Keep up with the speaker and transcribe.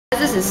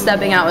This is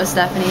Stepping Out with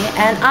Stephanie,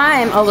 and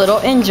I'm a little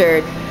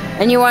injured.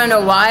 And you want to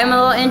know why I'm a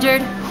little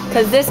injured?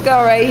 Because this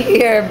girl right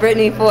here,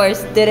 Brittany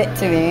Force, did it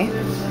to me.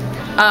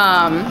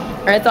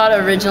 I thought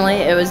originally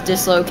it was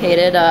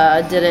dislocated.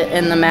 I did it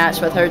in the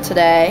match with her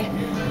today,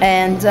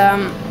 and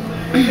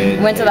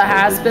went to the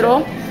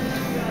hospital.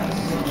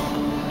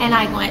 And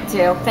I went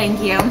too.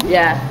 Thank you.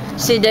 Yeah,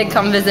 she did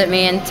come visit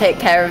me and take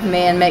care of me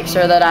and make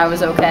sure that I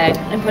was okay.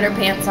 And put her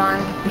pants on.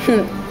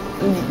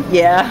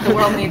 Yeah. The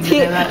world needs to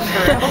know that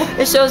for real.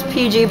 It shows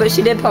PG, but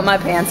she did put my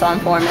pants on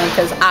for me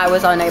because I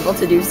was unable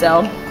to do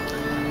so.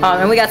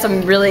 And we got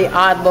some really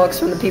odd looks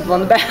from the people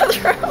in the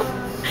bathroom.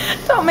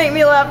 Don't make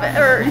me laugh, it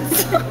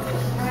hurts.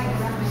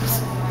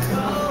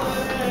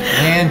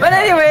 But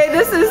anyway,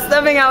 this is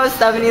Stepping Out with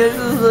Stephanie. This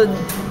is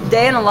the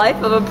day in the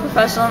life of a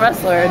professional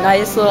wrestler. A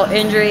nice little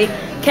injury.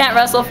 Can't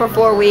wrestle for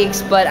 4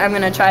 weeks, but I'm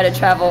going to try to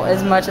travel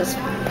as much as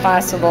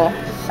possible.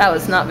 That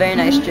was not very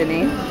nice,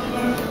 Jimmy.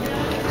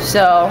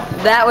 So,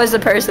 that was the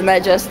person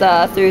that just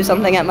threw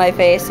something at my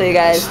face, so you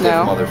guys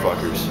know.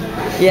 Motherfuckers.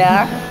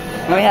 Yeah.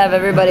 And we have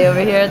everybody over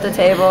here at the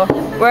table.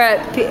 We're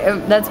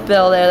at, that's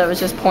Bill there that was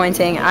just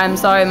pointing. I'm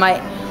sorry, my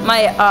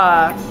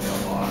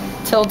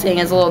tilting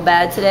is a little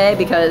bad today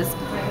because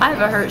I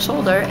have a hurt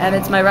shoulder and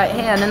it's my right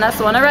hand and that's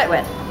the one I write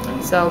with.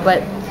 So,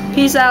 but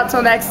peace out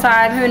till next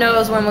time. Who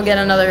knows when we'll get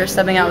another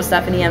Stepping Out with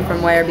Stephanie and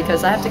from where,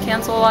 because I have to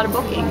cancel a lot of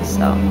bookings.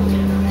 So,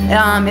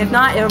 if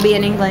not, it'll be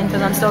in England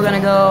because I'm still going to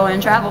go and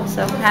travel.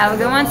 So, have a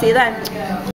good one. See you then.